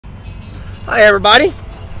Hi everybody.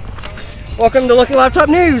 Welcome to Looking Laptop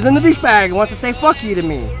News, and the douchebag wants to say fuck you to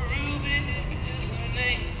me.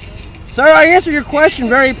 Sir, I answer your question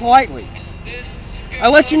very politely. I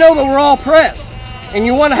let you know that we're all press. And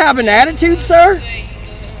you want to have an attitude, sir?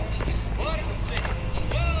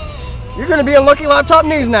 You're going to be on Looking Laptop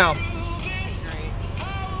News now.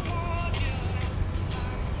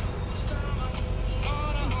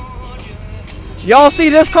 Y'all see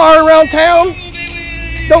this car around town?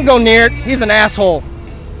 Don't go near it. He's an asshole.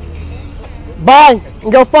 Bye,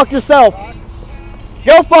 and go fuck yourself.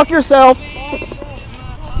 Go fuck yourself.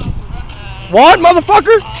 What,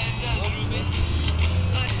 motherfucker?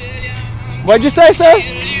 What'd you say, sir?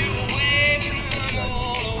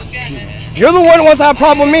 You're the one who wants to have a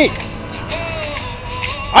problem with me.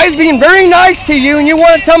 I was being very nice to you, and you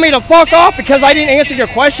want to tell me to fuck off because I didn't answer your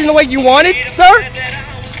question the way you wanted, sir?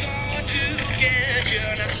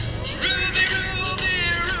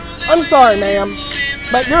 I'm sorry, ma'am,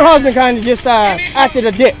 but your husband kind of just acted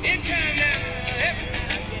a dick.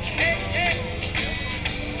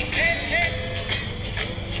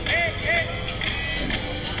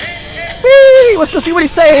 Whee! Let's go see what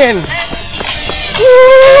he's saying.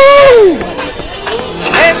 Woo!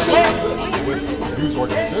 News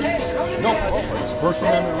organization? No, it's First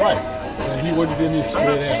Amendment right. And he wouldn't give me a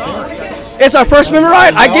straight answer. It's our First Amendment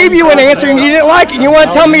right. I gave you an answer and you didn't like it. And you want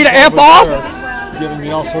to tell me to F off? Giving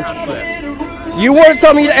me all sorts of shit. You want to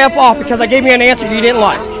tell me to F off because I gave you an answer you didn't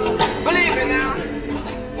like.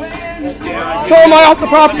 So am I off the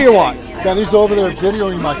property or what? Yeah, he's over there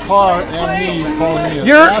videoing my car and me calling me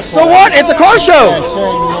So what? It's a car show.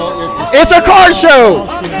 It's a car show.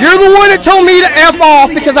 You're the one that told me to F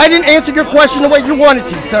off because I didn't answer your question the way you wanted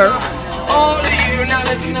to, sir.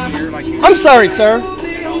 I'm sorry, sir.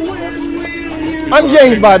 I'm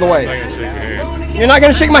James, by the way. You're not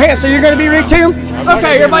going to shake my hand, so you're going to be rude too?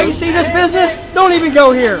 Okay, everybody, you see this business? Don't even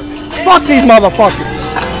go here. Fuck these motherfuckers.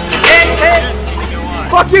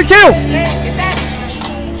 Fuck you too.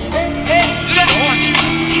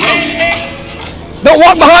 Don't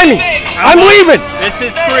walk behind me. I'm leaving. This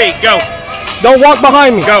is free. Go. Don't walk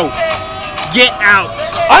behind me. Go. Get out.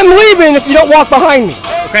 I'm leaving if you don't walk behind me.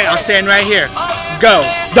 Okay, I'll stand right here. Go.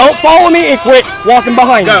 Don't follow me and quit walking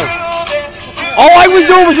behind me. Go. All I was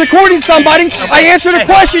doing was recording somebody. Okay. I answered a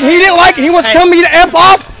question. He didn't like it. He wants to tell me to F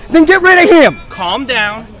off. Then get rid of him. Calm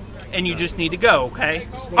down, and you just need to go, okay?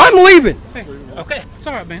 I'm leaving. Hey, okay. It's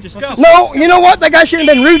all right, man. Just go. No, you know what? That guy shouldn't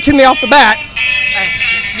have been rude to me off the bat.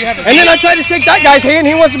 And then I tried to shake that guy's hand.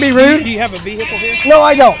 He wants to be rude. Do you have a vehicle here? No,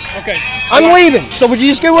 I don't. Okay. I'm leaving. So would you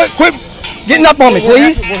just quit getting up on me,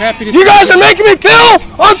 please? We're happy to. You guys are making me feel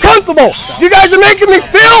uncomfortable. You guys are making me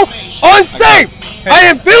feel unsafe. I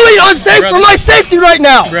am feeling unsafe for my safety right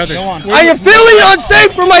now. Brother, I am feeling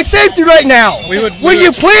unsafe for my safety right now. Will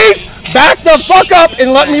you please back the fuck up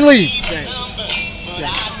and let me leave?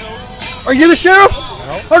 Are you the sheriff?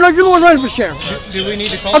 No. Oh no, you're the one running for sheriff. Do we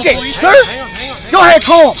need to call the police? Sir, go ahead,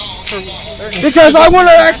 call him. Because I want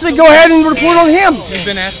to actually go ahead and report on him. You've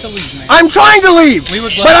been asked to leave, man. I'm trying to leave,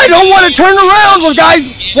 but I don't want to turn around with guys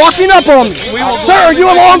walking up on me. Sir, are you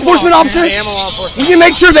a law enforcement officer? I am a law enforcement officer. You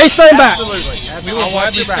make sure they stand back. Absolutely. We will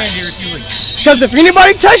gladly stand here if you leave. Because if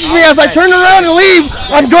anybody touches me as I turn around and leave,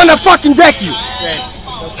 I'm going to fucking deck you.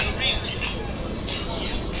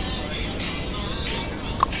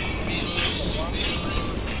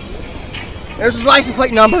 There's his license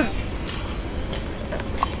plate number.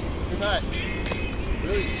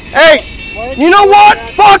 Hey, you know what?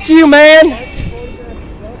 Fuck you, man.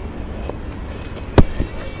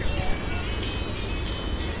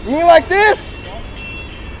 You like this?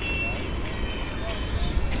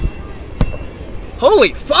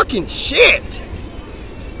 Holy fucking shit.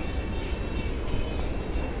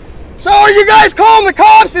 So are you guys calling the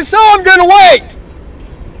cops? And so I'm gonna wait.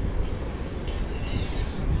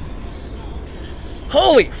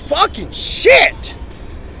 Holy fucking shit.